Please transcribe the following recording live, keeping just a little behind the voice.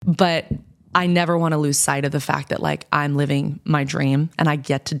But I never want to lose sight of the fact that like I'm living my dream and I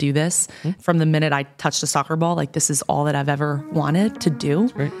get to do this from the minute I touched a soccer ball. Like this is all that I've ever wanted to do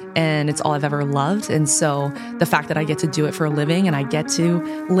and it's all I've ever loved. And so the fact that I get to do it for a living and I get to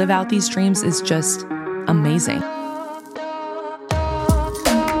live out these dreams is just amazing.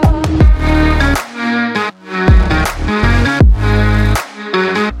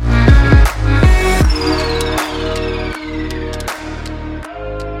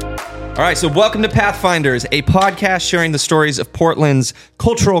 All right, so welcome to Pathfinders, a podcast sharing the stories of Portland's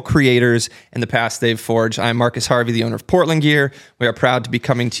cultural creators and the paths they've forged. I'm Marcus Harvey, the owner of Portland Gear. We are proud to be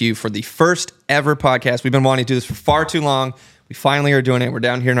coming to you for the first ever podcast. We've been wanting to do this for far too long. We finally are doing it. We're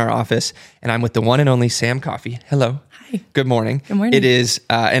down here in our office, and I'm with the one and only Sam Coffey. Hello. Hi. Good morning. Good morning. It is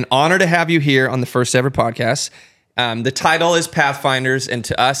an honor to have you here on the first ever podcast. The title is Pathfinders, and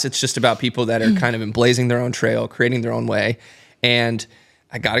to us, it's just about people that are kind of emblazing their own trail, creating their own way, and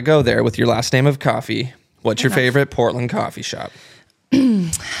I got to go there with your last name of coffee. What's your favorite Portland coffee shop?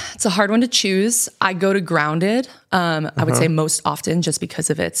 It's a hard one to choose. I go to Grounded, I would say most often just because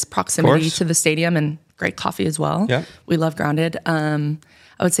of its proximity to the stadium and great coffee as well. Yeah. We love Grounded. I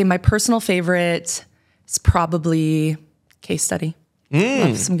would say my personal favorite is probably Case Study.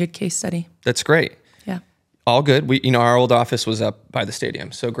 Love some good Case Study. That's great. Yeah. All good. Our old office was up by the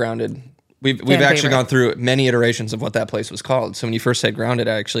stadium, so Grounded. We've actually gone through many iterations of what that place was called. So when you first said Grounded,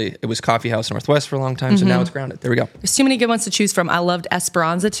 it was Coffee House Northwest for a long time. So now it's Grounded. There we go. There's too many good ones to choose from. I loved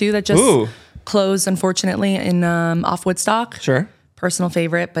Esperanza too. That just closed, unfortunately, in off Woodstock. Sure. Personal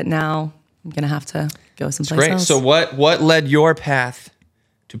favorite, but now I'm gonna have to go someplace Great. else. So what led your path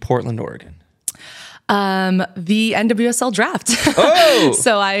to Portland, Oregon? The NWSL draft. Oh.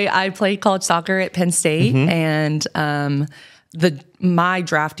 So I played college soccer at Penn State, and my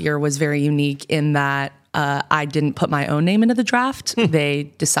draft year was very unique in that I didn't put my own name into the draft.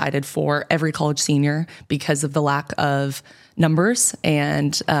 They decided for every college senior because of the lack of numbers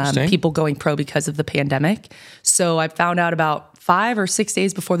and people going pro because of the pandemic. So I found out about 5 or 6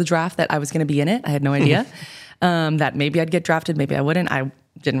 days before the draft that I was going to be in it. I had no idea that maybe I'd get drafted, maybe I wouldn't. I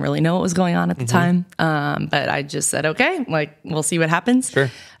didn't really know what was going on at the time. But I just said, okay, like we'll see what happens.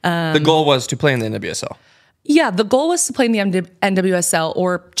 Sure. The goal was to play in the NWSL. Yeah, the goal was to play in the NWSL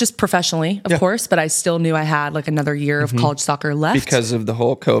or just professionally, of course, but I still knew I had like another year of college soccer left. Because of the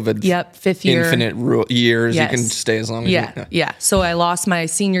whole COVID. Yep, fifth year. Infinite years. Yes. You can stay as long as you can. Yeah. So I lost my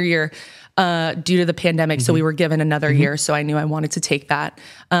senior year due to the pandemic, so we were given another year, so I knew I wanted to take that.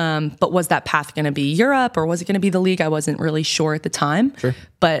 But was that path going to be Europe or was it going to be the league? I wasn't really sure at the time. Sure.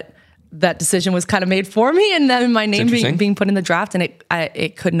 But that decision was kind of made for me, and then my name being put in the draft, and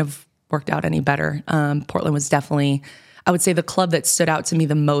it couldn't have worked out any better. Portland was definitely, I would say, the club that stood out to me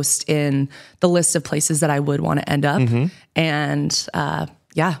the most in the list of places that I would want to end up. And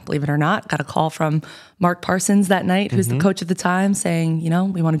believe it or not, got a call from Mark Parsons that night, who's the coach at the time, saying,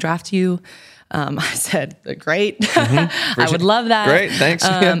 we want to draft you. I said, great. I would love that. Great, thanks.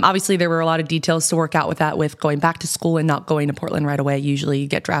 Obviously, there were a lot of details to work out with that, with going back to school and not going to Portland right away. Usually you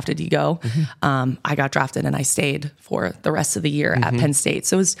get drafted, you go. I got drafted and I stayed for the rest of the year at Penn State.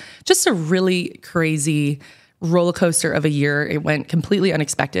 So it was just a really crazy roller coaster of a year. It went completely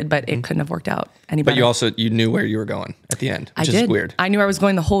unexpected, but it couldn't have worked out any better. But you knew where you were going at the end, which is weird. I knew I was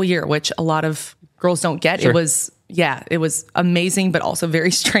going the whole year, which a lot of girls don't get. Sure. It was amazing, but also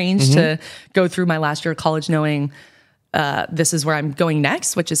very strange to go through my last year of college knowing this is where I'm going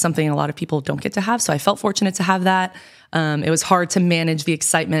next, which is something a lot of people don't get to have. So I felt fortunate to have that. It was hard to manage the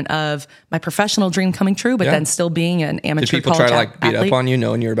excitement of my professional dream coming true, but then still being an amateur college athlete. Did people try to beat up on you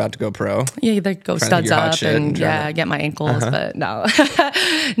knowing you're about to go pro? Yeah, they go studs up and get my ankles, but no.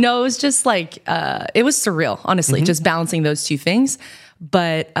 No, it was just like, it was surreal, honestly, just balancing those two things.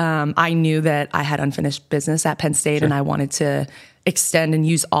 But I knew that I had unfinished business at Penn State and I wanted to extend and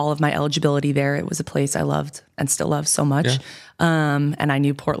use all of my eligibility there. It was a place I loved and still love so much. And I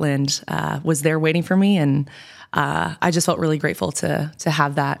knew Portland was there waiting for me, and I just felt really grateful to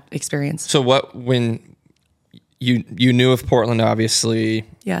have that experience. So when you knew of Portland, obviously,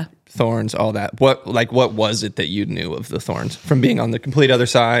 Thorns, all that, what was it that you knew of the Thorns from being on the complete other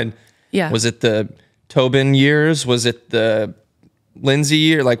side? Yeah. Was it the Tobin years? Was it the Lindsay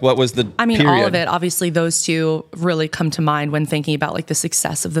year? Like, what was the period? All of it. Obviously, those two really come to mind when thinking about like the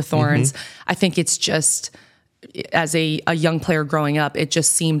success of the Thorns. I think it's just, as a young player growing up, it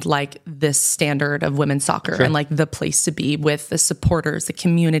just seemed like this standard of women's soccer and like the place to be with the supporters, the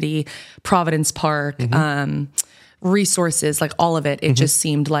community, Providence Park, resources, like all of it. It just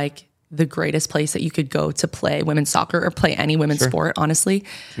seemed like the greatest place that you could go to play women's soccer or play any women's sport, honestly.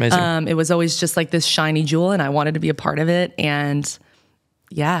 Amazing. It was always just like this shiny jewel, and I wanted to be a part of it. And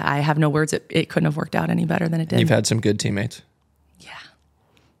yeah, I have no words. It couldn't have worked out any better than it did. You've had some good teammates. Yeah.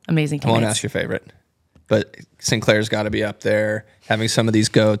 Amazing teammates. I won't ask your favorite, but Sinclair's got to be up there. Having some of these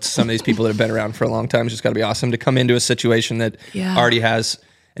goats, some of these people that have been around for a long time, it's just got to be awesome to come into a situation that already has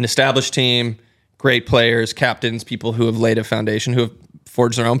an established team, great players, captains, people who have laid a foundation, who have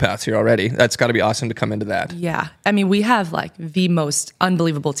forged their own paths here already. That's got to be awesome to come into that. Yeah. I mean, we have like the most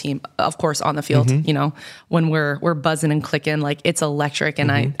unbelievable team, of course, on the field. You know, when we're buzzing and clicking, like it's electric. And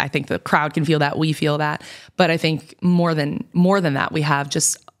I think the crowd can feel that. We feel that. But I think more than that, we have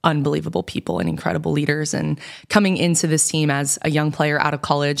just unbelievable people and incredible leaders. And coming into this team as a young player out of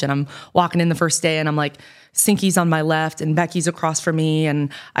college, and I'm walking in the first day and I'm like, Sinky's on my left and Becky's across from me, and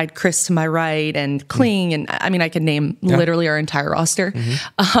I had Chris to my right and Kling. And I mean, I could name literally our entire roster.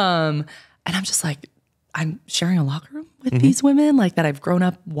 And I'm just like, I'm sharing a locker room with these women like that I've grown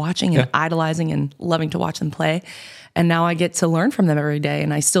up watching and idolizing and loving to watch them play. And now I get to learn from them every day.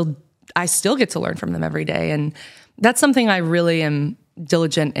 And I still get to learn from them every day. And that's something I really am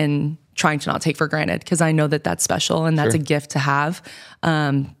diligent in trying to not take for granted, because I know that that's special and that's a gift to have.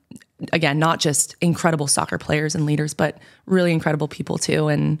 Again, not just incredible soccer players and leaders, but really incredible people too.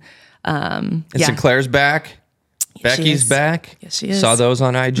 And Sinclair's back. Yes, Becky's back. Yes, she is. Saw those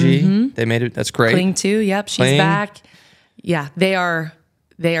on IG. They made it. That's great. Kling too. Yep, she's back. Yeah, they are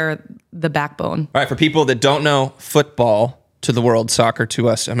the backbone. All right, for people that don't know football to the world, soccer to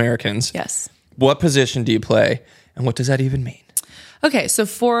us Americans. Yes. What position do you play, and what does that even mean? Okay, so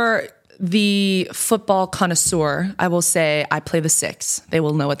for the football connoisseur, I will say I play the 6. They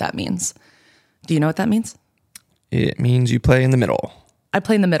will know what that means. Do you know what that means? It means you play in the middle. I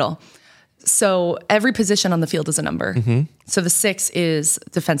play in the middle. So every position on the field is a number. So the 6 is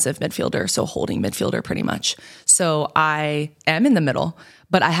defensive midfielder, so holding midfielder pretty much. So I am in the middle,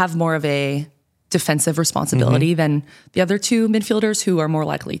 but I have more of a defensive responsibility than the other 2 midfielders who are more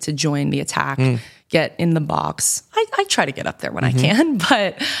likely to join the attack, get in the box. I try to get up there when I can,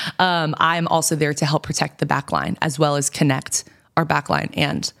 but I'm also there to help protect the back line as well as connect our back line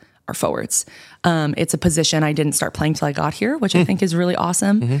and our forwards. It's a position I didn't start playing till I got here, which I think is really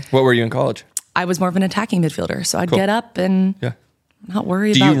awesome. What were you in college? I was more of an attacking midfielder, so I'd get up and not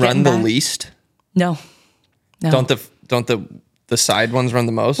worry about. Do you run the back. least? No. Don't the side ones run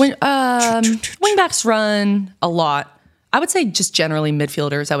the most? Wingbacks run a lot. I would say just generally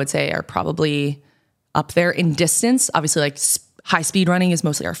midfielders, I would say, are probably up there in distance. Obviously, like high speed running is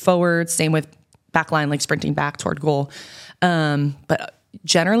mostly our forwards. Same with backline, like sprinting back toward goal. But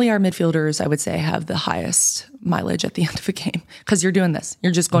generally, our midfielders, I would say, have the highest mileage at the end of a game, because you're doing this.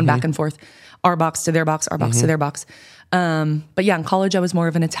 You're just going back and forth, our box to their box, our box to their box. But yeah, in college, I was more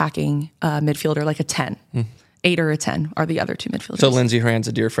of an attacking midfielder, like a 10. 8 or a 10 are the other 2 midfielders. So Lindsay Horan's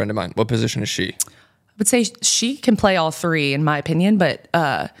a dear friend of mine. What position is she? I would say she can play all 3, in my opinion, but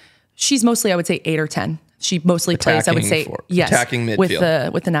she's mostly, I would say, 8 or 10. She mostly plays, I would say, attacking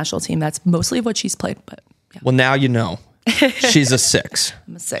midfield. with the national team. That's mostly what she's played. But yeah. Well, now you know. She's a 6.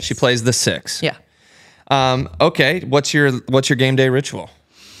 I'm a 6. She plays the 6. Yeah. Okay. What's your game day ritual?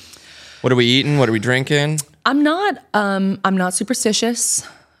 What are we eating? What are we drinking? I'm not superstitious.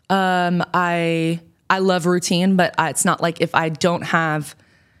 I love routine, but it's not like if I don't have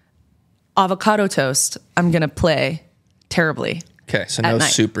avocado toast, I'm going to play terribly. Okay, so no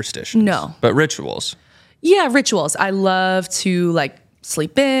superstitions. No. But rituals. Yeah, rituals. I love to like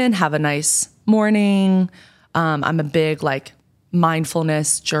sleep in, have a nice morning. I'm a big like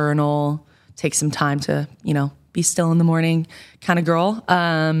mindfulness journal, take some time to, be still in the morning kind of girl.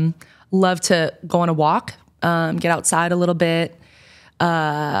 Love to go on a walk, get outside a little bit.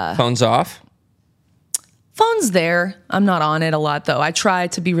 Phones off? Phone's there. I'm not on it a lot though. I try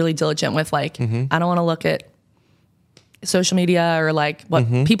to be really diligent with like, I don't want to look at social media or like what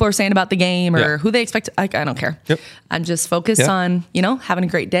people are saying about the game or who they expect. I don't care. Yep. I'm just focused on, having a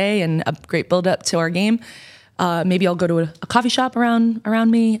great day and a great build up to our game. Maybe I'll go to a coffee shop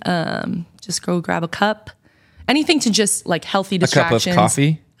around me. Just go grab a cup. Anything to just like healthy distractions. A cup of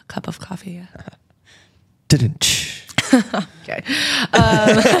coffee? A cup of coffee, yeah. Didn't. Okay.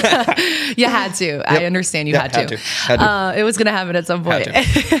 You had to. Yep. I understand you had to. It was going to happen at some point.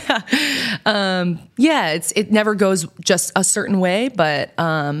 It never goes just a certain way, but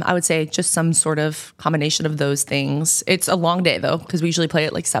I would say just some sort of combination of those things. It's a long day though, because we usually play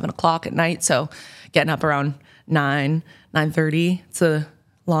at like 7:00 at night. So getting up around 9:30, it's a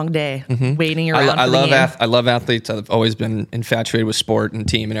long day waiting around. I love athletes. I've always been infatuated with sport and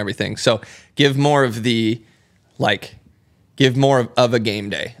team and everything. So give more of a game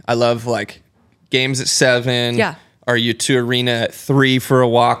day. I love like games at 7. Yeah. Are you to arena at 3 for a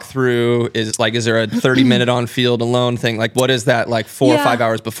walkthrough? Is there a 30-minute on field alone thing? Like, what is that like 4 or 5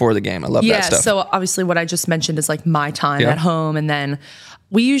 hours before the game? I love that stuff. So obviously what I just mentioned is like my time at home. And then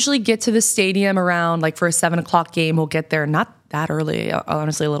we usually get to the stadium around like for a 7 o'clock game. We'll get there not that early,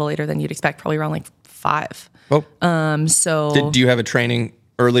 honestly, a little later than you'd expect, probably around like 5. Oh. Do you have a training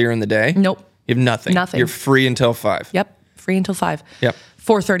earlier in the day? Nope. You have nothing. Nothing. You're free until 5. Yep. Free until 5. Yep.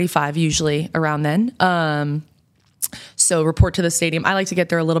 4:35 usually around then. So report to the stadium. I like to get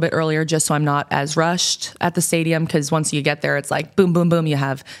there a little bit earlier just so I'm not as rushed at the stadium, because once you get there, it's like boom, boom, boom. You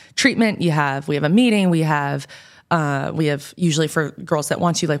have treatment. We have a meeting. We have usually for girls that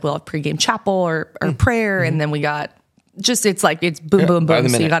want to, like we'll have pregame chapel or prayer. And then we got it's boom, boom, boom.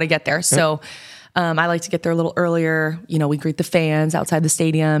 So you got to get there. So I like to get there a little earlier. We greet the fans outside the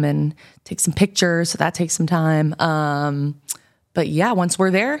stadium and take some pictures. So that takes some time. But yeah, once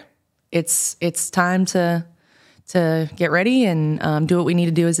we're there, it's time to get ready and do what we need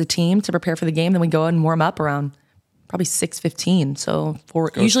to do as a team to prepare for the game. Then we go and warm up around probably 6:15. So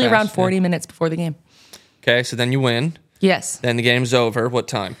usually fast, around 40 minutes before the game. Okay, so then you win. Yes. Then the game's over. What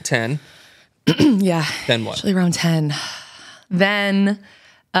time? 10? Yeah. Then what? Usually around 10. Then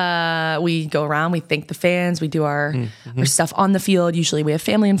we go around, we thank the fans, we do our stuff on the field. Usually we have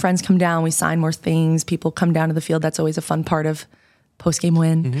family and friends come down, we sign more things, people come down to the field. That's always a fun part of post-game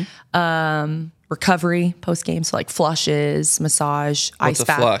win. Recovery post-game, so like flushes, massage, What's ice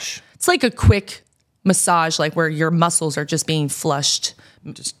bath. What's a flush? It's like a quick massage, like where your muscles are just being flushed.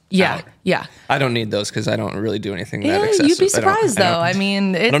 Out. Yeah. I don't need those because I don't really do anything that excessive. You'd be surprised though. I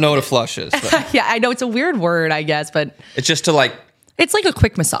mean, I don't know what a flush is. But yeah, I know it's a weird word, I guess, but it's just to like. It's like a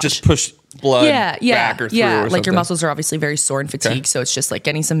quick massage. Just push blood back or through. Yeah, or like something. your muscles are obviously very sore and fatigued, so it's just like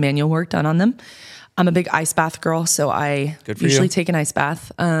getting some manual work done on them. I'm a big ice bath girl, so I usually take an ice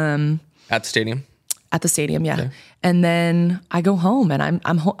bath. At the stadium? At the stadium, yeah. Okay. And then I go home, and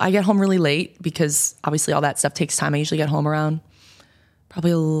I get home really late because obviously all that stuff takes time. I usually get home around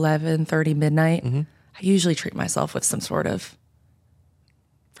probably 11:30, midnight. I usually treat myself with some sort of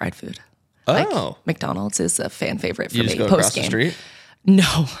fried food. Oh. Like McDonald's is a fan favorite for me. You just go post-game. Across the street?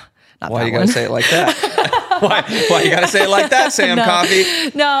 No, not Why that you gotta say it like that? Why you gotta say it like that, Sam Coffey?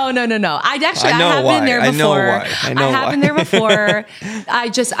 No. I have been there before. I know why. I have been there before.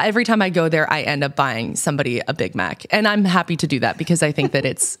 Every time I go there, I end up buying somebody a Big Mac, and I'm happy to do that because I think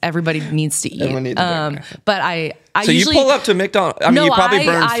that everybody needs to eat. Everyone needs a Big Mac. But I so usually, you pull up to McDonald's. I mean, you probably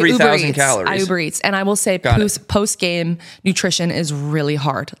burn 3,000 calories. I Uber Eats, and I will say post-game nutrition is really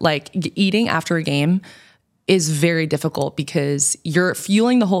hard. Like eating after a game is very difficult because you're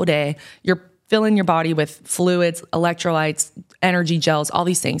fueling the whole day. You're filling your body with fluids, electrolytes, energy gels, all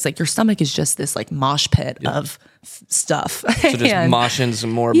these things. Like your stomach is just this like mosh pit of stuff. So just moshing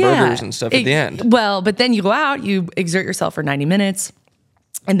some more burgers and stuff at the end. Well, but then you go out, you exert yourself for 90 minutes,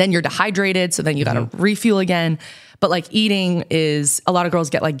 and then you're dehydrated. So then you got to refuel again. But like eating is, a lot of girls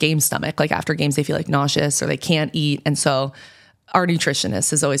get like game stomach. Like after games, they feel like nauseous or they can't eat. And so our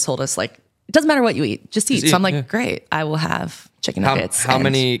nutritionist has always told us like, it doesn't matter what you eat, just eat. So I'm like, great, I will have chicken nuggets. How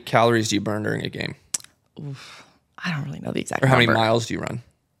many calories do you burn during a game? I don't really know the exact number. Or how many number. miles do you run?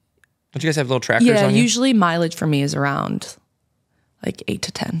 Don't you guys have little trackers on you? Yeah, usually mileage for me is around like 8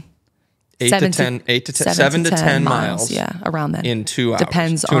 to 10. 7 to 10 miles. Yeah, around that. In 2 hours.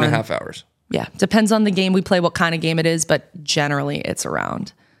 Depends Two and a half hours. Yeah, depends on the game we play, what kind of game it is, but generally it's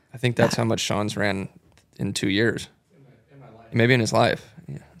around. I think that's how much Sean's ran in 2 years. In my life. Maybe in his life.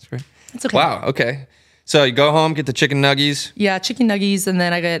 Yeah, that's great. It's okay. Wow, okay. So you go home, get the chicken nuggies. Yeah, chicken nuggies, and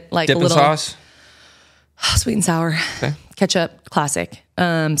then I get like Dipping a little sauce. Sweet and sour. Okay. Ketchup, classic.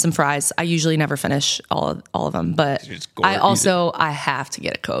 Some fries. I usually never finish all of them, but I have to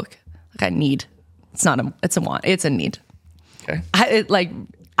get a Coke. Like I need. It's a want. It's a need. Okay.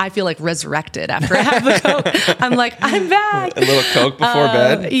 I feel like resurrected after I have the Coke. I'm like, I'm back. A little Coke before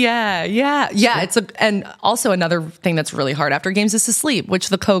bed. Yeah. And also another thing that's really hard after games is to sleep, which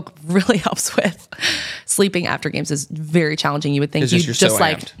the Coke really helps with. Sleeping after games is very challenging. You would think you'd just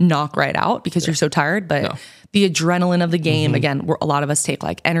like knock right out because you're so tired, but the adrenaline of the game, again, a lot of us take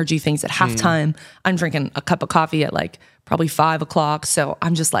like energy things at halftime. I'm drinking a cup of coffee at like probably 5 o'clock. So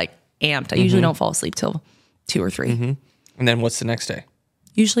I'm just like amped. I usually don't fall asleep till 2 or 3. And then what's the next day?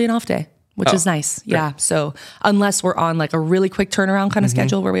 Usually an off day, which is nice. Great. Yeah. So unless we're on like a really quick turnaround kind of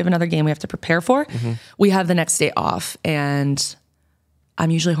schedule where we have another game we have to prepare for, we have the next day off, and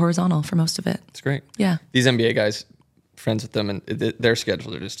I'm usually horizontal for most of it. That's great. Yeah. These NBA guys, friends with them, and their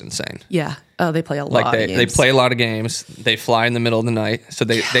schedules are just insane. Yeah. Oh, they play a lot of games. They play a lot of games. They fly in the middle of the night. So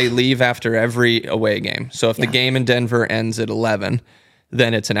they leave after every away game. So if the game in Denver ends at 11,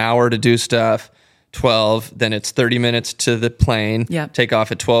 then it's an hour to do stuff, 12, then it's 30 minutes to the plane, Yep. take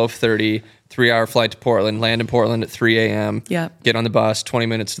off at 12:30, 3-hour flight to Portland, land in Portland at 3 a.m., Yep. get on the bus, 20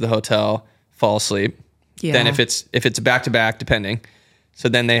 minutes to the hotel, fall asleep. Yeah. Then if it's a back-to-back, depending, so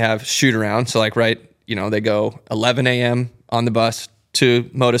then they have shoot around. So like, right, they go 11 a.m. on the bus to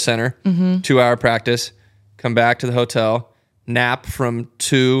Moda Center, 2-hour practice, come back to the hotel, nap from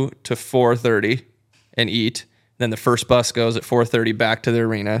 2 to 4:30 and eat. Then the first bus goes at 4:30 back to the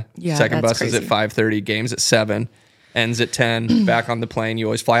arena. Yeah, Second that's bus is at 5:30, games at 7, ends at 10, back on the plane. You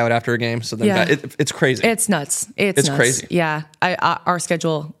always fly out after a game. So then it's crazy. It's nuts. It's nuts. Crazy. Yeah. Our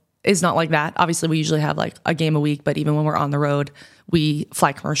schedule is not like that. Obviously, we usually have like a game a week, but even when we're on the road, we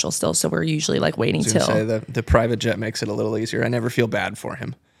fly commercial still. So we're usually like waiting till. Say the private jet makes it a little easier. I never feel bad for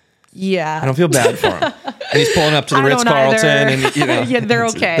him. Yeah. I don't feel bad for him. And he's pulling up to the Ritz-Carlton and, yeah, they're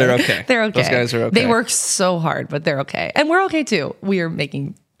okay. They're okay. They're okay. Those guys are okay. They work so hard, but they're okay. And we're okay too. We are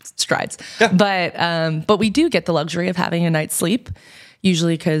making strides. Yeah. But we do get the luxury of having a night's sleep,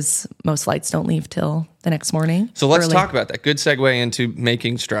 usually because most flights don't leave till the next morning. So let's early. talk about that. Good segue into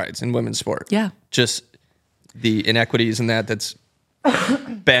making strides in women's sport. Yeah. Just the inequities in that's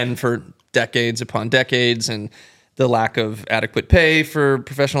been for decades upon decades, and the lack of adequate pay for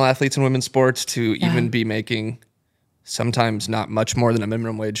professional athletes in women's sports to even be making sometimes not much more than a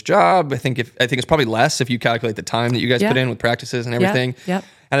minimum wage job. I think it's probably less if you calculate the time that you guys put in with practices and everything. Yep.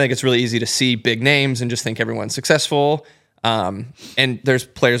 And I think it's really easy to see big names and just think everyone's successful. And there's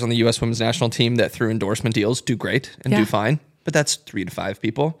players on the U.S. women's national team that through endorsement deals do great and do fine, but that's 3 to 5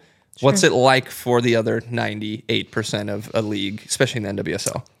 people. Sure. What's it like for the other 98% of a league, especially in the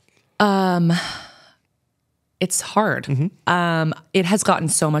NWSL? It's hard. It has gotten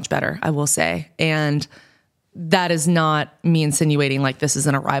so much better, I will say. And that is not me insinuating like this is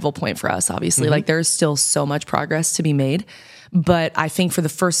an arrival point for us, obviously. Like there's still so much progress to be made. But I think for the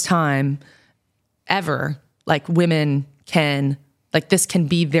first time ever, like women can, like this can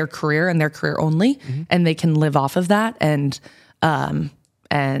be their career and their career only, and they can live off of that and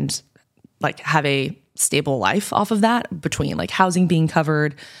like have a stable life off of that, between like housing being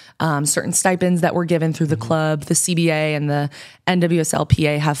covered, certain stipends that were given through the club. The CBA and the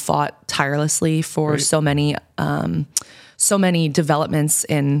NWSLPA have fought tirelessly for so many developments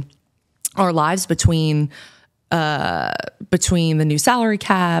in our lives between the new salary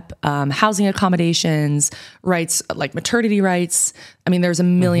cap, housing accommodations, rights like maternity rights. I mean, there's a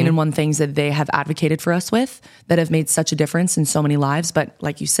million and one things that they have advocated for us with that have made such a difference in so many lives. But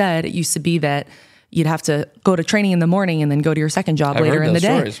like you said, it used to be that you'd have to go to training in the morning and then go to your second job later in the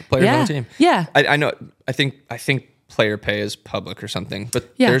day. Stories. Players on the team. Yeah. I know. I think player pay is public or something,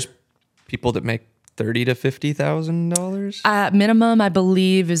 but there's people that make $30,000 to $50,000. Minimum, I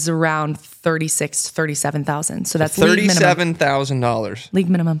believe, is around $36,000 to $37,000. So that's $37,000 league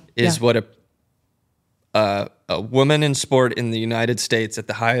minimum is what a woman in sport in the United States at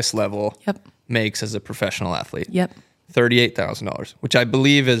the highest level makes as a professional athlete. Yep. $38,000, which I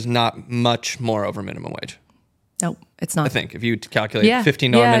believe is not much more over minimum wage. No, it's not. I think if you calculate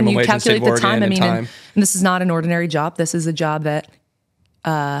 $15 minimum and you wage in the state of Oregon time, and time. And this is not an ordinary job. This is a job that,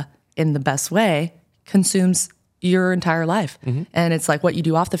 in the best way, consumes your entire life. And it's like what you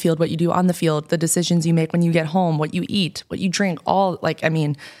do off the field, what you do on the field, the decisions you make when you get home, what you eat, what you drink, all like, I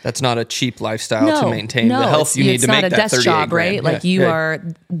mean. That's not a cheap lifestyle to maintain the health you need to make that 38 grand. It's not a desk job, right? Like you are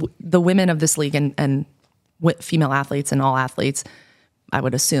the women of this league and female athletes and all athletes, I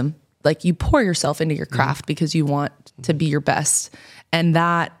would assume, like you pour yourself into your craft because you want to be your best. And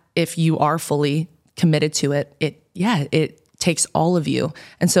that if you are fully committed to it, it takes all of you.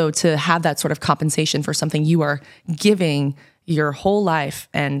 And so to have that sort of compensation for something you are giving your whole life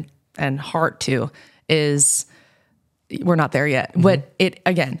and heart to is, we're not there yet. But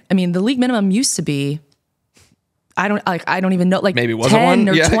again, I mean, the league minimum used to be, I don't even know, like maybe 10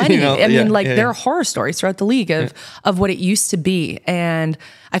 or 20. There are horror stories throughout the league of what it used to be. And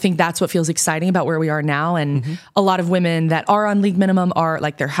I think that's what feels exciting about where we are now. And a lot of women that are on league minimum are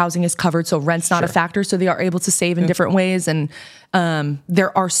like their housing is covered. So rent's not a factor. So they are able to save in different ways. And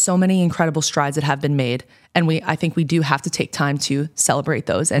there are so many incredible strides that have been made. And I think we do have to take time to celebrate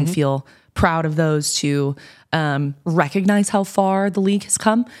those and feel proud of those, to recognize how far the league has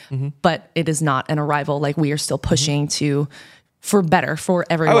come, but it is not an arrival. Like we are still pushing for better for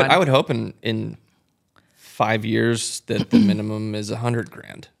everyone. I would hope in 5 years that the minimum is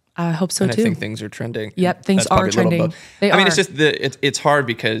 $100,000. I hope so too. I think things are trending. Yep, things are trending. I mean, it's just it's hard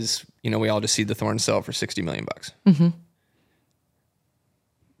because we all just see the Thorns sell for $60 million.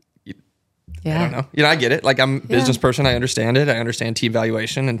 I don't know. I get it. Like I'm a business person. I understand it. I understand team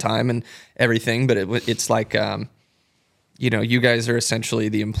valuation and time and everything. But it's like, you guys are essentially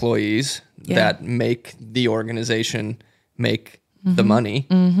the employees that make the organization make the money,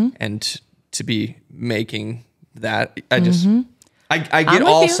 and to be making that, I get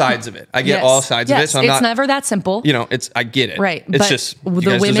all sides of it. I get all sides of it. So it's never that simple. I get it. Right. It's just, you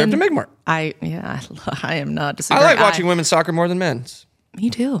guys deserve to make more. I am not disagreeing. I like watching women's soccer more than men's. Me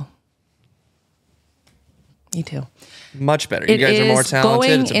too. Much better. You guys are more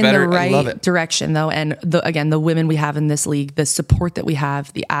talented. It's better. I love it. I love it. Direction though. And the women we have in this league, the support that we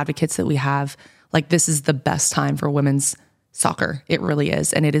have, the advocates that we have, like this is the best time for women's soccer. It really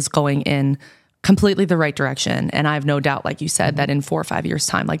is. And it is going in completely the right direction. And I have no doubt, like you said, that in 4 or 5 years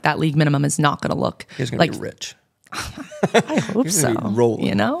time, like that league minimum is not going to look like going to be rich. I hope so.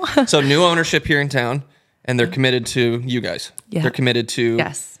 Rolling. So new ownership here in town, and they're committed to you guys. Yeah. They're committed to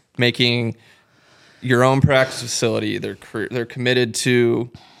making your own practice facility. They're committed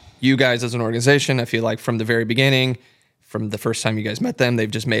to you guys as an organization. I feel like from the very beginning, from the first time you guys met them, they've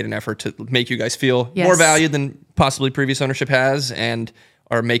just made an effort to make you guys feel more valued than possibly previous ownership has, and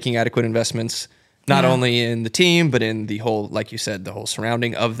are making adequate investments, not only in the team, but in the whole, like you said, the whole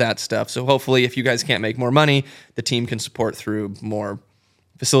surrounding of that stuff. So hopefully if you guys can't make more money, the team can support through more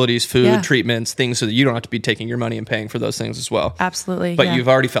facilities, food, treatments, things, so that you don't have to be taking your money and paying for those things as well. Absolutely. But you've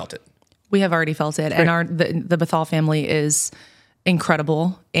already felt it. We have already felt it. Great. And the Bethal family is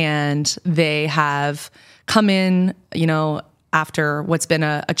incredible. And they have come in, after what's been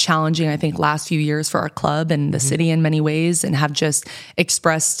a challenging, I think, last few years for our club and the city in many ways, and have just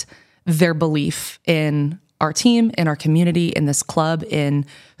expressed their belief in our team, in our community, in this club, in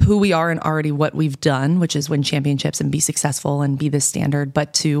who we are and already what we've done, which is win championships and be successful and be the standard,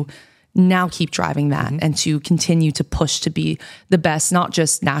 but to now keep driving that and to continue to push to be the best, not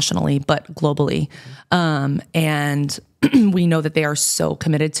just nationally, but globally. And we know that they are so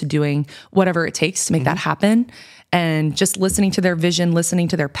committed to doing whatever it takes to make that happen. And just listening to their vision, listening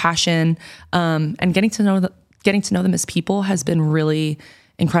to their passion, and getting to know them as people has been really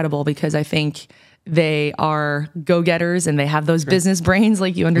incredible, because I think they are go-getters and they have those business brains,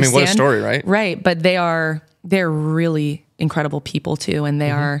 like you understand. What a story, right? Right. But they're really incredible people too. And they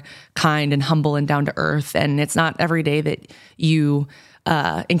are kind and humble and down to earth. And it's not every day that you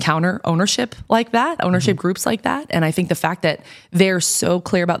encounter ownership like that, ownership groups like that. And I think the fact that they're so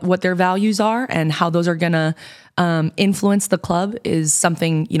clear about what their values are and how those are going to influence the club is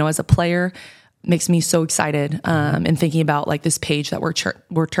something, as a player, makes me so excited and thinking about like this page that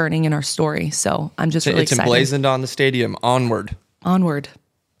we're turning in our story. So I'm just really excited. It's emblazoned on the stadium. Onward. Forward.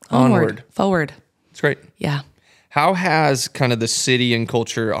 It's great. Yeah. How has kind of the city and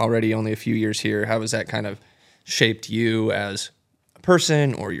culture, already only a few years here, how has that kind of shaped you as a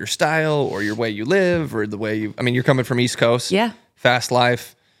person, or your style, or your way you live, or the way you're coming from East Coast. Yeah. Fast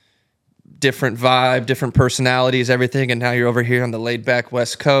life, different vibe, different personalities, everything. And now you're over here on the laid back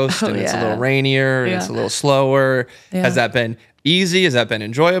West Coast, and it's a little rainier, and it's a little slower. Yeah. Has that been easy? Has that been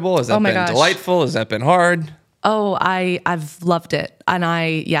enjoyable? Has that been delightful? Has that been hard? Oh, I've loved it. And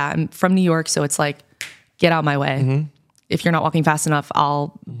I'm from New York, so it's like, get out my way. If you're not walking fast enough,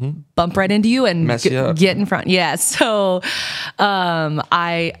 I'll bump right into you and get in front. Yeah. So,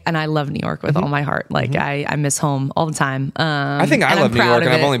 I love New York with all my heart. Like I miss home all the time. I think I love New York,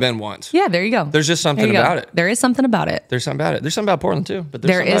 and I've only been once. Yeah. There you go. There's just something about it. There is something about it. There's something about it. There's something about Portland too, but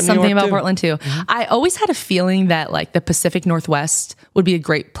there is something about Portland too. I always had a feeling that like the Pacific Northwest would be a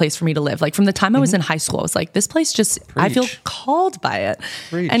great place for me to live. Like from the time I was in high school, I was like, this place just, I feel called by it.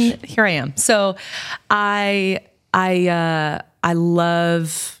 And here I am. So I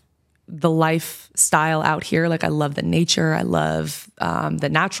love the lifestyle out here. Like I love the nature. I love the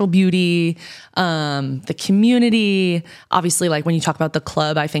natural beauty, the community. Obviously, like when you talk about the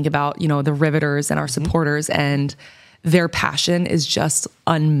club, I think about, the Riveters and our supporters, and their passion is just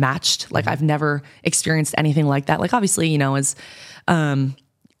unmatched. Like I've never experienced anything like that. Like obviously, as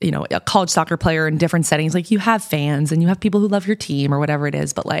a college soccer player in different settings, like you have fans and you have people who love your team or whatever it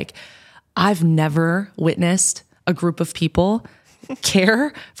is. But like I've never witnessed a group of people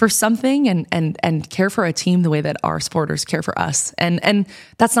care for something and care for a team the way that our supporters care for us. And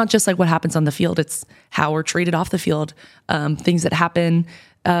that's not just like what happens on the field. It's how we're treated off the field. Things that happen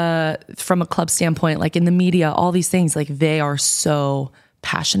from a club standpoint, like in the media, all these things, like they are so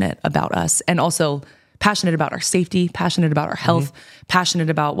passionate about us, and also passionate about our safety, passionate about our health, passionate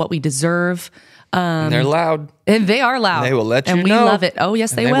about what we deserve. And they're loud. And they are loud. And they will let you know. And we love it. Oh,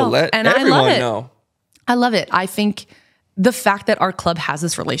 yes, they will. Let and everyone I love it. know. I love it. I think the fact that our club has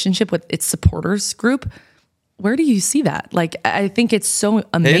this relationship with its supporters group, where do you see that? Like, I think it's so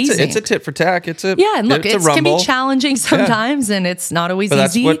amazing. It's a tit for tack. And look, it can be challenging sometimes, and it's not always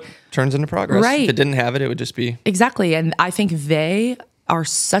easy. That's what turns into progress. Right. If it didn't have it, it would just be. Exactly. And I think they are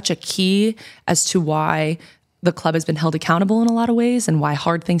such a key as to why the club has been held accountable in a lot of ways and why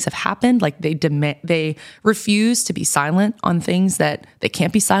hard things have happened. Like they refuse to be silent on things that they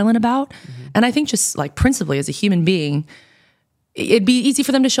can't be silent about. And I think just like principally as a human being, it'd be easy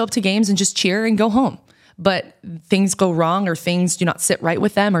for them to show up to games and just cheer and go home. But things go wrong, or things do not sit right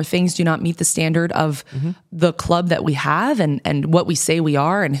with them, or things do not meet the standard of the club that we have and what we say we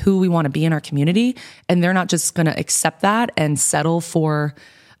are and who we want to be in our community. And they're not just going to accept that and settle for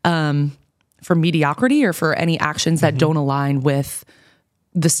mediocrity or for any actions that don't align with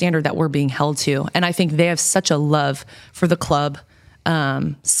the standard that we're being held to. And I think they have such a love for the club,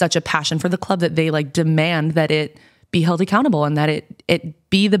 such a passion for the club, that they like demand that it be held accountable and that it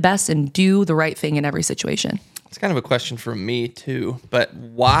be the best and do the right thing in every situation. It's kind of a question for me too, but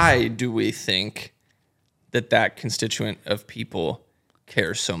why do we think that constituent of people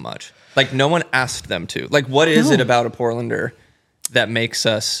cares so much? Like, no one asked them to. Like, what is it about a Portlander that makes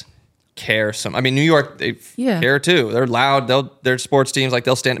us care so much? I mean, New York, they care too. They're loud. They're sports teams, like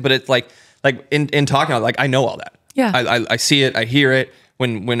they'll stand, but it's like in talking about, like, I know all that. Yeah. I see it. I hear it.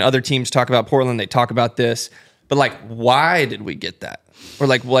 When other teams talk about Portland, they talk about this. But like, why did we get that? Or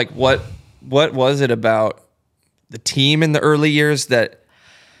like what was it about the team in the early years that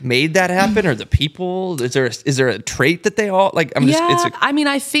made that happen, or the people? Is there a trait that they all like? I mean,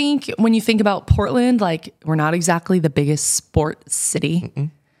 I think when you think about Portland, like, we're not exactly the biggest sport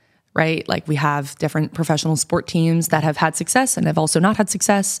city, right? Like, we have different professional sport teams that have had success and have also not had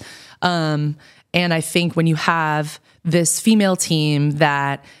success. And I think when you have this female team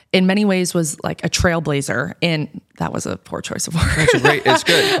that in many ways was like a trailblazer, and that was a poor choice of words. It's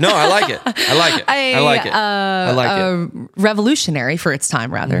good. No, I like it. I like it. Revolutionary for its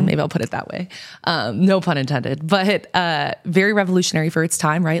time, rather. Maybe I'll put it that way. No pun intended, but very revolutionary for its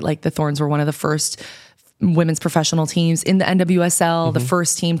time, right? Like, the Thorns were one of the first women's professional teams in the NWSL, the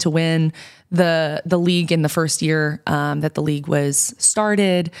first team to win the league in the first year that the league was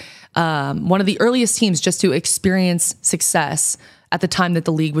started. One of the earliest teams just to experience success at the time that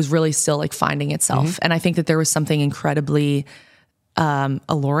the league was really still like finding itself. And I think that there was something incredibly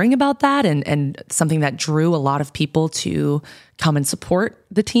alluring about that, and something that drew a lot of people to come and support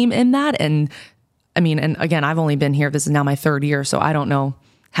the team in that. And I mean, and again, I've only been here, this is now my third year, so I don't know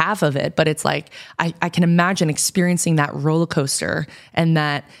half of it, but it's like, I can imagine experiencing that roller coaster and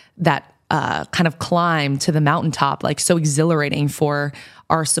that kind of climb to the mountaintop, like, so exhilarating for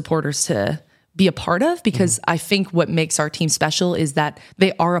our supporters to be a part of, because I think what makes our team special is that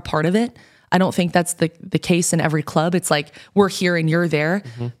they are a part of it. I don't think that's the case in every club. It's like, we're here and you're there.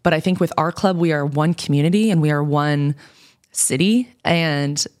 But I think with our club, we are one community and we are one city.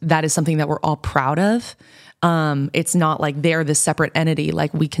 And that is something that we're all proud of. It's not like they're this separate entity.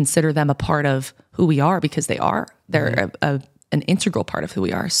 Like, we consider them a part of who we are, because they are. They're an integral part of who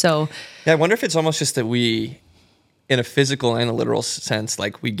we are. So yeah, I wonder if it's almost just that we, in a physical and a literal sense,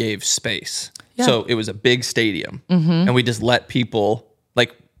 like, we gave space. Yeah. So it was a big stadium, and we just let people,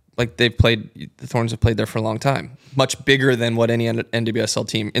 like the Thorns have played there for a long time, much bigger than what any NWSL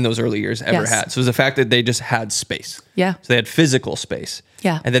team in those early years ever had. So it was the fact that they just had space. Yeah. So they had physical space.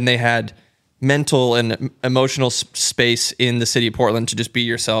 Yeah. And then they had mental and emotional space in the city of Portland to just be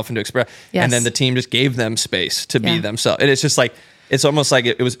yourself and to express. Yes. And then the team just gave them space to be themselves. And it's just like, it's almost like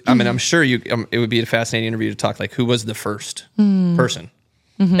it was, I mean, I'm sure it would be a fascinating interview to talk, like, who was the first person?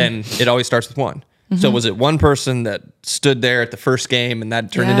 And it always starts with one. So was it one person that stood there at the first game and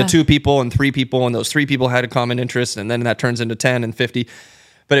that turned into 2 people and 3 people, and those 3 people had a common interest, and then that turns into 10 and 50.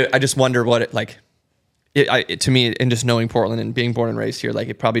 But I just wonder what it, like, to me, and just knowing Portland and being born and raised here, like,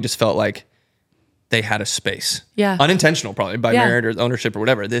 it probably just felt like they had a space. Yeah. Unintentional, probably, by merit or ownership or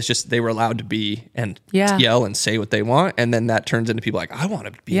whatever. It's just, they were allowed to be and yell and say what they want. And then that turns into people like, I want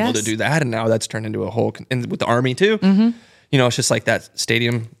to be able to do that. And now that's turned into a whole, and with the Army too. You know, it's just like that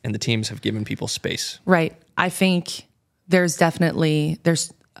stadium and the teams have given people space. Right. I think I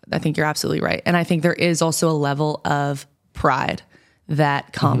think you're absolutely right. And I think there is also a level of pride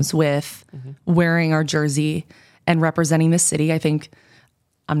that comes with wearing our jersey and representing the city. I think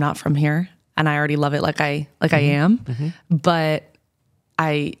I'm not from here, and I already love it like I am. But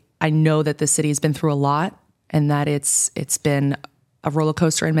I know that the city has been through a lot, and that it's been a roller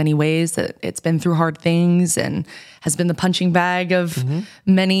coaster in many ways, that it's been through hard things and has been the punching bag of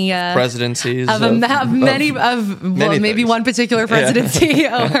many presidencies, maybe one particular presidency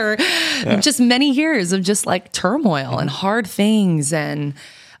or just many years of just like turmoil and hard things. And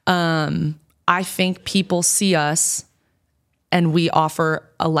I I think people see us and we offer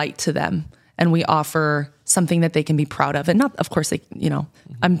a light to them, and we offer something that they can be proud of. And not, of course, like,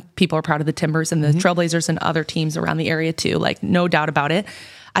 people are proud of the Timbers and the Trailblazers and other teams around the area too. Like, no doubt about it.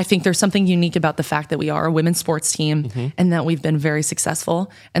 I think there's something unique about the fact that we are a women's sports team and that we've been very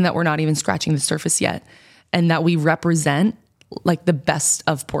successful and that we're not even scratching the surface yet, and that we represent like the best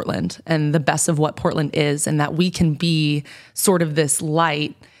of Portland and the best of what Portland is, and that we can be sort of this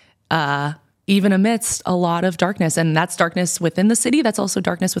light, even amidst a lot of darkness. And that's darkness within the city. That's also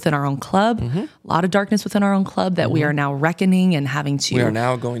darkness within our own club. A lot of darkness within our own club that we are now reckoning and having to. We are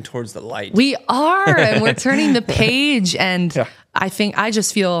now going towards the light. We are, and we're turning the page. And I think I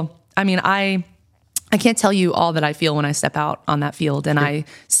just feel, I can't tell you all that I feel when I step out on that field and I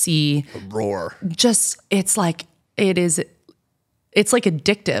see a roar. Just, it's like addictive.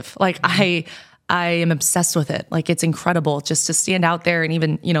 Like I am obsessed with it. Like, it's incredible just to stand out there. And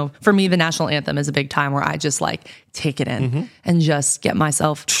even, for me, the national anthem is a big time where I just like take it in and just get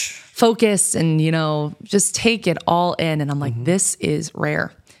myself focused and, just take it all in. And I'm like, this is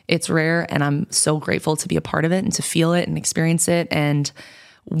rare. It's rare. And I'm so grateful to be a part of it and to feel it and experience it. And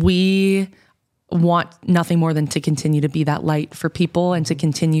we want nothing more than to continue to be that light for people and to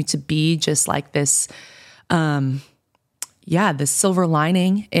continue to be just like this, this silver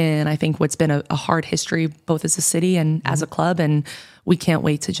lining in, I think, what's been a hard history, both as a city and as a club. And we can't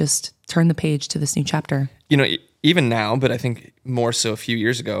wait to just turn the page to this new chapter. Even now, but I think more so a few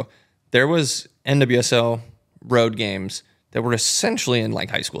years ago, there was NWSL road games that were essentially in like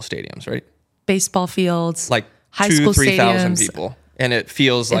high school stadiums, right? Baseball fields, like high school 3,000 stadiums. people. And it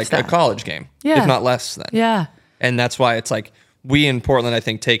feels like a college game, if not less than. Yeah. And that's why it's like, we in Portland, I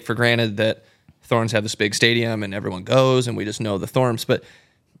think, take for granted that Thorns have this big stadium and everyone goes and we just know the Thorns. But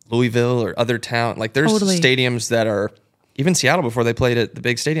Louisville or other town, like there's stadiums that are, even Seattle before they played at the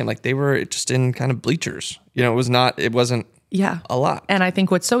big stadium, like they were just in kind of bleachers. It wasn't a lot. And I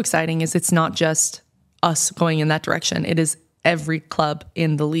think what's so exciting is it's not just us going in that direction. It is every club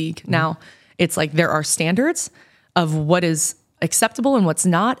in the league. Now, it's like there are standards of what is acceptable and what's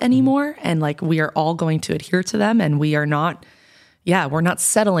not anymore. And like, we are all going to adhere to them, and we are not, we're not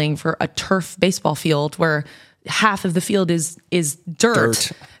settling for a turf baseball field where half of the field is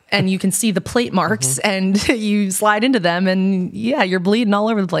dirt. And you can see the plate marks and you slide into them and you're bleeding all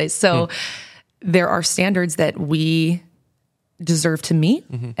over the place. So there are standards that we deserve to meet,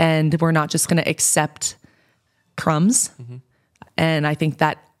 and we're not just going to accept crumbs. And I think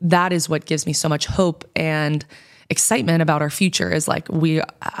that is what gives me so much hope and excitement about our future, is like, we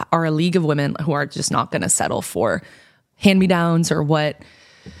are a league of women who are just not going to settle for hand-me-downs or what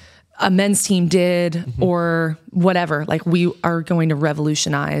a men's team did or whatever. Like, we are going to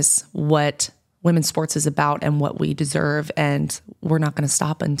revolutionize what women's sports is about and what we deserve. And we're not going to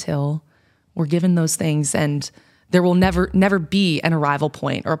stop until we're given those things. And there will never be an arrival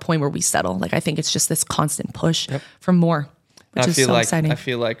point or a point where we settle. Like, I think it's just this constant push for more, which is so exciting. I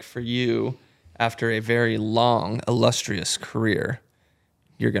feel like for you, after a very long, illustrious career,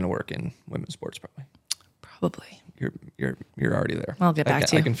 you're going to work in women's sports Probably. You're already there. I'll get back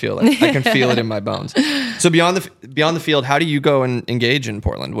to you. I can feel it. I can feel it in my bones. So beyond the field, how do you go and engage in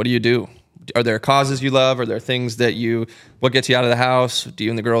Portland? What do you do? Are there causes you love? Are there things what gets you out of the house? Do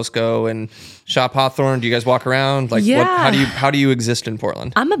you and the girls go and shop Hawthorne? Do you guys walk around? Like, how do you exist in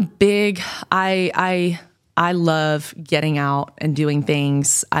Portland? I'm a big, I love getting out and doing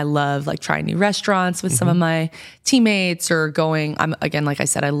things. I love like trying new restaurants with some of my teammates, or going, like I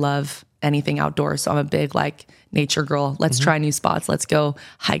said, I love anything outdoors. So I'm a big like nature girl. Let's try new spots. Let's go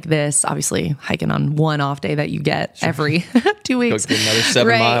hike this. Obviously, hiking on one off day that you get every 2 weeks. Go get another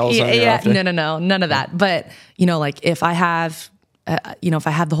 7 miles on your off day. No, none of that. But like if I have, if I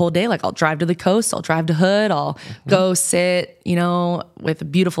have the whole day, like I'll drive to the coast, I'll drive to Hood, I'll go sit, with a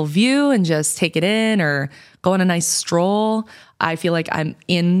beautiful view and just take it in, or go on a nice stroll. I feel like I'm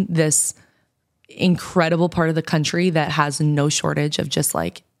in this incredible part of the country that has no shortage of just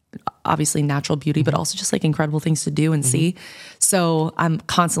like, obviously natural beauty, but also just like incredible things to do and see. So I'm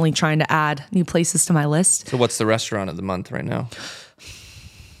constantly trying to add new places to my list. So what's the restaurant of the month right now?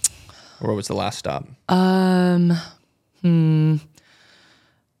 Or what was the last stop?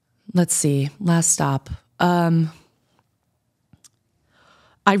 Let's see. Last stop. I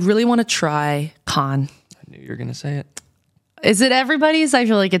really want to try Con. I knew you were going to say it. Is it everybody's? I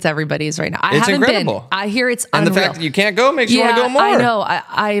feel like it's everybody's right now. I haven't incredible. Been. I hear it's and unreal. The fact that you can't go makes you want to go more. I know.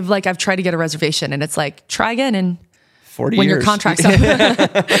 I've tried to get a reservation, and it's like, try again in 40 when years. Your contract's up.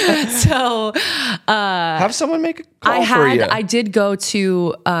 So have someone make a call for you. I did go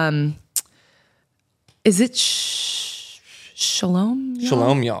to. Is it Shalom y'all.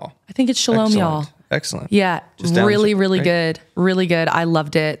 Shalom y'all. I think it's Shalom Excellent. y'all. Excellent. Yeah, really, really good. Really good. I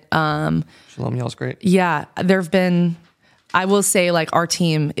loved it. Shalom y'all's great. Yeah, there've been, I will say, like, our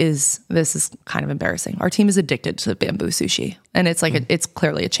team this is kind of embarrassing. Our team is addicted to bamboo sushi. And it's like, it's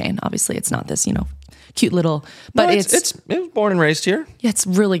clearly a chain. Obviously, it's not this, cute little, but No, it was born and raised here. Yeah, it's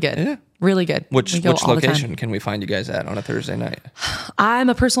really good. Yeah. Really good. Which location can we find you guys at on a Thursday night? I'm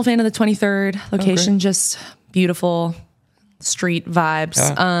a personal fan of the 23rd location. Just beautiful street vibes.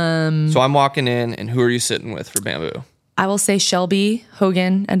 Yeah. So I'm walking in, and who are you sitting with for bamboo? I will say Shelby,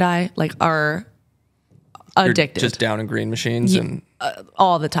 Hogan, and I are addicted. You're just down in green machines and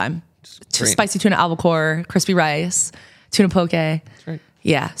all the time. Spicy tuna albacore, crispy rice, tuna poke. That's right.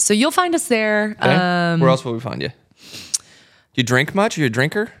 Yeah. So you'll find us there. Okay. Where else will we find you? Do you drink much? Are you a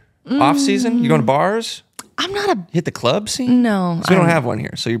drinker? Off season? You going to bars? I'm not a... Hit the club scene? No. So we don't have one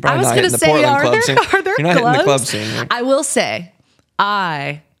here. So you're probably not hitting the Portland club scene. Are there you're not clubs? hitting the club scene here. I will say,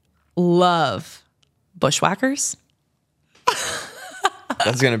 I love bushwhackers.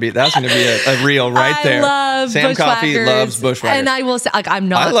 That's gonna be a reel right there. I love Sam Coffey loves bushwhackers. And I will say, like, I'm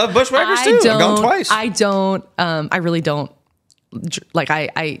not... I love bushwhackers too. I've gone twice. I really don't... Like,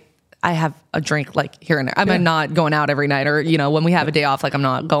 I have a drink, like, here and there. I'm not going out every night, or, when we have a day off, like, I'm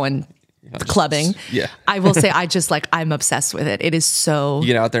not going clubbing. Yeah. I will say, I'm obsessed with it. It is so... You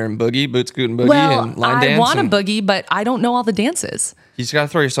get out there and boogie, boot scoot and boogie and line dance. I want to boogie, but I don't know all the dances. You just got to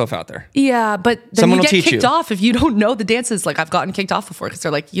throw yourself out there. Yeah, but then Someone you will get teach kicked off if you don't know the dances. Like, I've gotten kicked off before because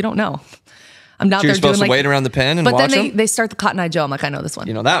they're like, you don't know. I'm not So you're there doing supposed to wait around the pen and but watch then them? they start the Cotton Eye Joe. I'm like, I know this one.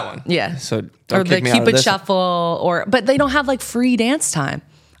 You know that one. Yeah. So or don't the kick me out of Cupid this Shuffle, but they don't have like free dance time.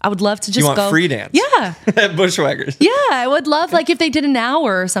 I would love to just You want go free dance? Yeah. At Bushwhackers. Yeah, I would love, like, if they did an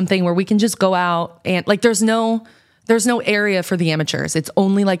hour or something where we can just go out and, like, there's no area for the amateurs. It's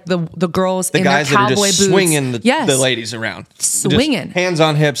only like the girls in their cowboy boots. The guys that are just swinging the ladies around. Swinging. Just hands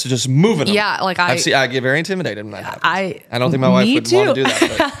on hips, just moving them. Yeah, like I get very intimidated when that happens. I don't think my wife would too. want to do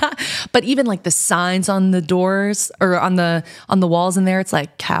that. But even like the signs on the doors or on the walls in there, it's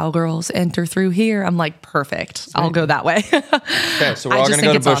like, cowgirls enter through here. I'm like, perfect. I'll go that way. Okay, so we're all going to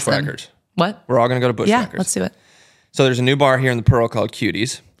go to Bushwhackers. Awesome. What? We're all going to go to Bushwhackers. Yeah, let's do it. So there's a new bar here in the Pearl called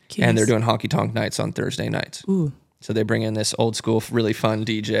Cuties. And they're doing honky tonk nights on Thursday nights. Ooh. So they bring in this old school, really fun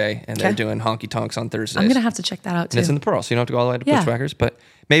DJ, and they're doing honky tonks on Thursdays. I'm gonna have to check that out too. And it's in the Pearl, so you don't have to go all the way to Bushwhackers, but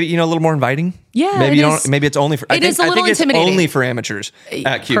maybe a little more inviting. Yeah, maybe Maybe it's only for. It is a little intimidating. It's only for amateurs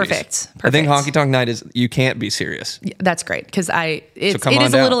at Cuties. Perfect. I think honky tonk night is you can't be serious. Yeah, that's great because it is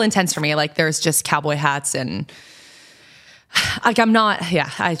a little intense for me. Like, there's just cowboy hats and like I'm not.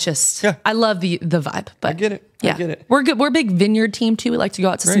 Yeah, I love the vibe. But I get it. Yeah, I get it. We're good. We're a big vineyard team too. We like to go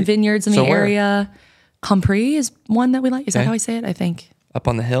out to some vineyards in the area. Compris is one that we like. Is that how I say it? I think. Up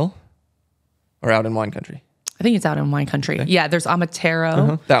on the hill or out in wine country? I think it's out in wine country. Okay. Yeah, there's Amatero.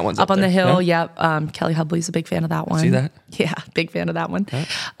 Uh-huh. That one's up on there. the hill. Yep. Kelly Hubley's a big fan of that one. See that? Yeah, big fan of that one.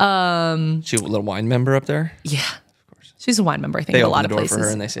 She a little wine member up there? Yeah. She's a wine member, I think, in a lot of places. For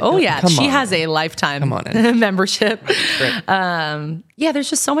her and they say, oh, yeah. She has a lifetime membership. Yeah, there's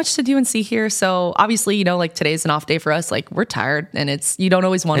just so much to do and see here. So obviously, like today's an off day for us. Like, we're tired and you don't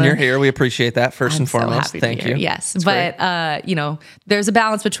always want to. And you're here. We appreciate that first and foremost. Thank you. Yes. But, there's a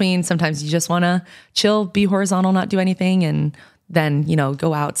balance between sometimes you just want to chill, be horizontal, not do anything. And then,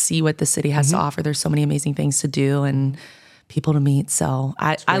 go out, see what the city has to offer. There's so many amazing things to do and people to meet. So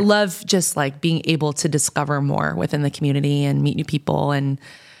I love just like being able to discover more within the community and meet new people and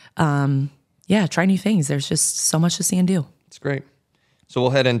try new things. There's just so much to see and do. It's great. So we'll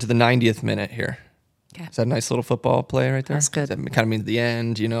head into the 90th minute here. Okay. Is that a nice little football play right there? That's good. That kind of means the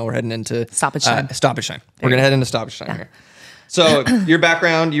end, we're heading into stoppage time. Stoppage time. We're going to head into stoppage time here. So your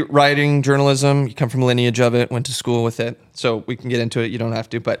background, you writing, journalism, you come from a lineage of it, went to school with it. So we can get into it. You don't have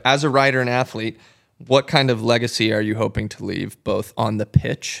to. But as a writer and athlete, what kind of legacy are you hoping to leave both on the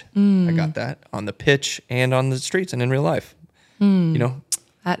pitch? I got that. On the pitch and on the streets and in real life.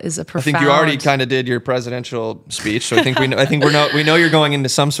 That is a profound. I think you already kind of did your presidential speech, so I think we know you're going into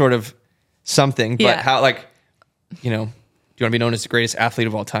some sort of something, but how, like, do you want to be known as the greatest athlete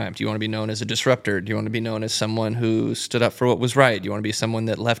of all time? Do you want to be known as a disruptor? Do you want to be known as someone who stood up for what was right? Do you want to be someone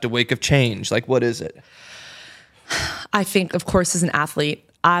that left a wake of change? Like, what is it? I think, of course, as an athlete,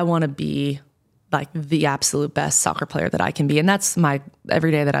 I want to be like the absolute best soccer player that I can be. And that's my every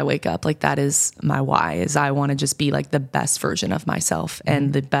day that I wake up. Like, that is my why, is I want to just be like the best version of myself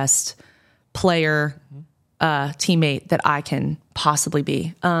and the best player, teammate that I can possibly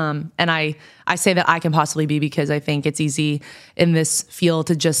be. And I say that I can possibly be because I think it's easy in this field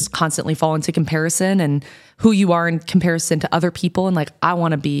to just constantly fall into comparison and who you are in comparison to other people. And like, I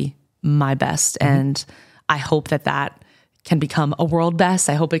want to be my best. And I hope that can become a world best.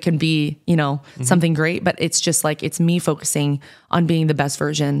 I hope it can be, something great, but it's just like, it's me focusing on being the best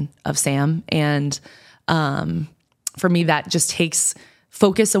version of Sam. And for me, that just takes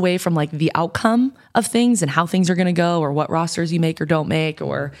focus away from like the outcome of things and how things are going to go, or what rosters you make or don't make,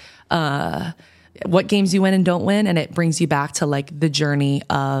 or what games you win and don't win. And it brings you back to like the journey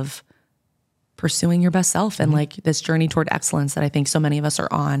of pursuing your best self and like this journey toward excellence that I think so many of us are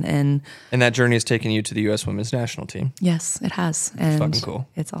on. And that journey has taken you to the U.S. women's national team. Yes, it has. And fucking cool.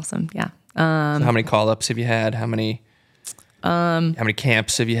 It's awesome. Yeah. So how many call-ups have you had? How many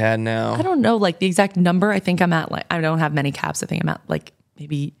camps have you had now? I don't know like the exact number. I think I'm at like, I don't have many caps. I think I'm at like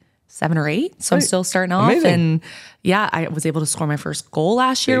maybe 7 or 8. So I'm still starting off. Amazing. And yeah, I was able to score my first goal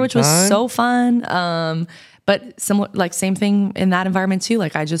last year, which was so fun. But similar, like same thing in that environment too.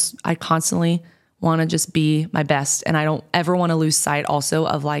 Like I constantly want to just be my best. And I don't ever want to lose sight also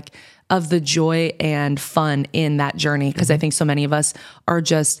of the joy and fun in that journey. Cause I think so many of us are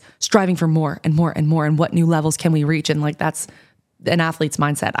just striving for more and more and more. And what new levels can we reach? And like, that's an athlete's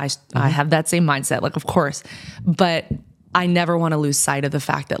mindset. I have that same mindset, like, of course, but I never want to lose sight of the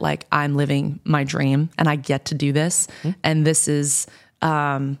fact that like I'm living my dream and I get to do this. And this is,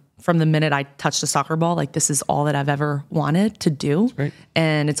 from the minute I touched a soccer ball, like this is all that I've ever wanted to do.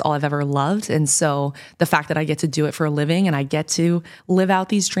 And it's all I've ever loved. And so the fact that I get to do it for a living and I get to live out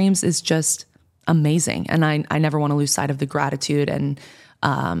these dreams is just amazing. And I never want to lose sight of the gratitude and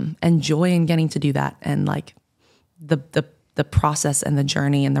joy in getting to do that. And like the process and the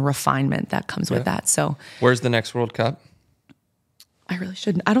journey and the refinement that comes with that. So where's the next World Cup? I really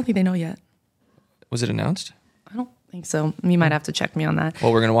shouldn't. I don't think they know yet. Was it announced? I don't think so. You might have to check me on that.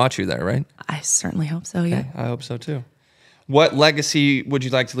 Well, we're going to watch you there, right? I certainly hope so, yeah. I hope so too. What legacy would you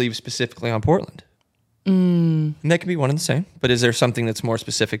like to leave specifically on Portland? And that can be one and the same, but is there something that's more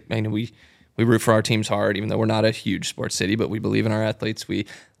specific? I mean, we root for our teams hard, even though we're not a huge sports city, but we believe in our athletes. We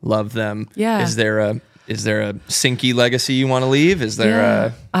love them. Yeah. Is there a Sinky legacy you want to leave? Is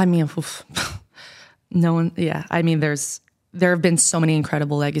there I mean, no one, I mean, there have been so many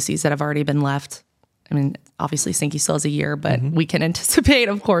incredible legacies that have already been left. I mean, obviously Sinky still has a year, but we can anticipate,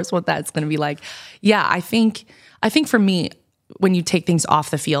 of course, what that's going to be like. Yeah, I think for me, when you take things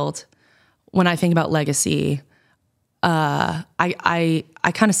off the field, when I think about legacy, I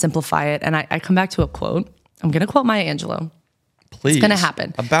kind of simplify it, and I come back to a quote. I'm going to quote Maya Angelou. Please. It's going to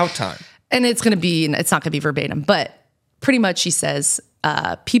happen. About time. And it's not going to be verbatim, but pretty much she says,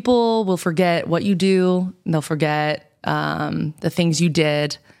 people will forget what you do, and they'll forget the things you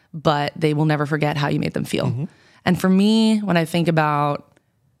did, but they will never forget how you made them feel. And for me, when I think about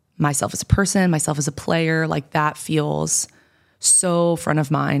myself as a person, myself as a player, like that feels so front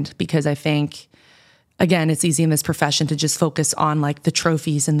of mind, because I think, again, it's easy in this profession to just focus on like the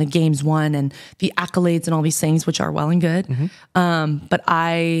trophies and the games won and the accolades and all these things, which are well and good. But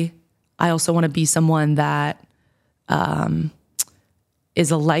I also want to be someone that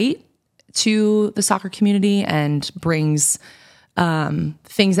is a light to the soccer community and brings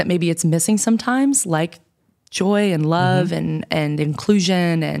things that maybe it's missing sometimes, like joy and love and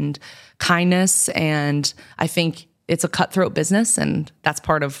inclusion and kindness. And I think it's a cutthroat business, and that's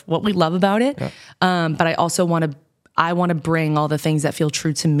part of what we love about it. But I also want to bring all the things that feel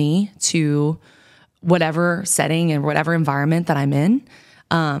true to me to whatever setting and whatever environment that I'm in.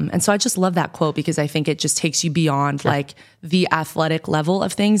 And so I just love that quote, because I think it just takes you beyond like the athletic level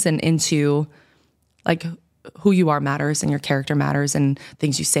of things and into like who you are matters, and your character matters, and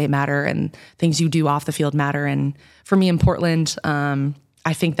things you say matter, and things you do off the field matter. And for me in Portland,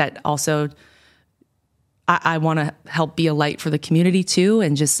 I think that also I want to help be a light for the community too,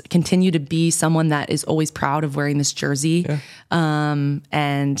 and just continue to be someone that is always proud of wearing this jersey,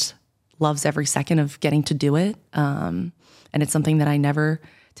 and loves every second of getting to do it. And it's something that I never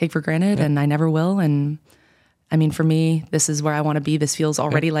take for granted, and I never will. And I mean, for me, this is where I want to be. This feels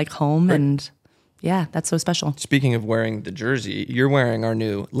already like home. And yeah, that's so special. Speaking of wearing the jersey, you're wearing our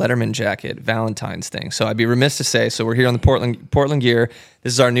new Letterman jacket, Valentine's thing. So I'd be remiss to say, so we're here on the Portland Gear.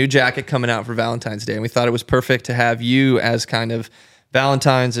 This is our new jacket coming out for Valentine's Day. And we thought it was perfect to have you as kind of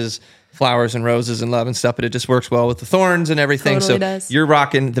Valentine's is flowers and roses and love and stuff, but it just works well with the thorns and everything. Totally so does. You're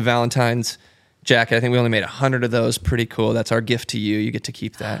rocking the Valentine's jacket. I think we only made 100 of those. Pretty cool. That's our gift to you. You get to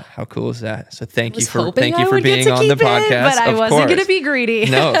keep that. How cool is that? So thank you for being on the podcast. But I wasn't going to be greedy.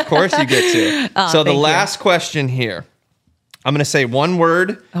 No, of course you get to. So the last question here, I'm going to say one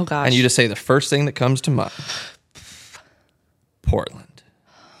word. Oh gosh. And you just say the first thing that comes to mind. Portland.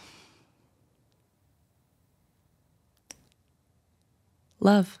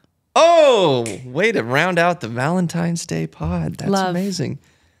 Love. Oh, way to round out the Valentine's Day pod. That's amazing.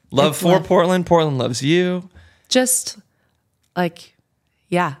 Love for Portland. Portland loves you. Just like,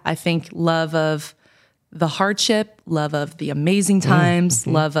 yeah, I think love of the hardship, love of the amazing times,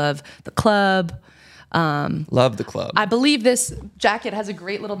 love of the club. Love the club. I believe this jacket has a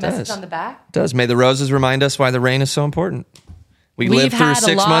great little message on the back. It does. May the roses remind us why the rain is so important. We've lived through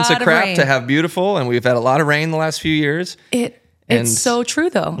 6 months of crap to have beautiful, and we've had a lot of rain the last few years. It's so true,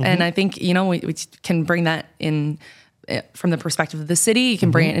 though. And I think, we can bring that in from the perspective of the city. You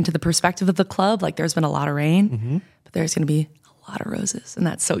can bring it into the perspective of the club. Like, there's been a lot of rain, but there's going to be a lot of roses, and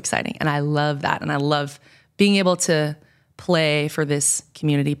that's so exciting. And I love that. And I love being able to play for this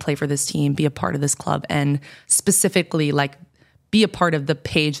community, play for this team, be a part of this club, and specifically like be a part of the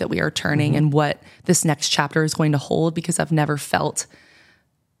page that we are turning and what this next chapter is going to hold, because I've never felt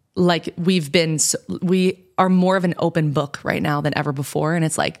like we are more of an open book right now than ever before. And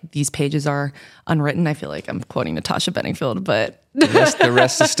it's like, these pages are unwritten. I feel like I'm quoting Natasha Bedingfield, but the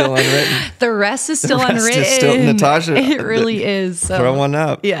rest is still unwritten. The rest is still unwritten. Is still, Natasha, it really is. So. Throw one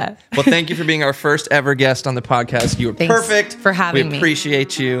up. Yeah. Well, thank you for being our first ever guest on the podcast. You were perfect for having me. We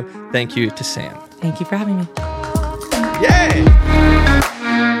appreciate you. Thank you to Sam. Thank you for having me. Yay!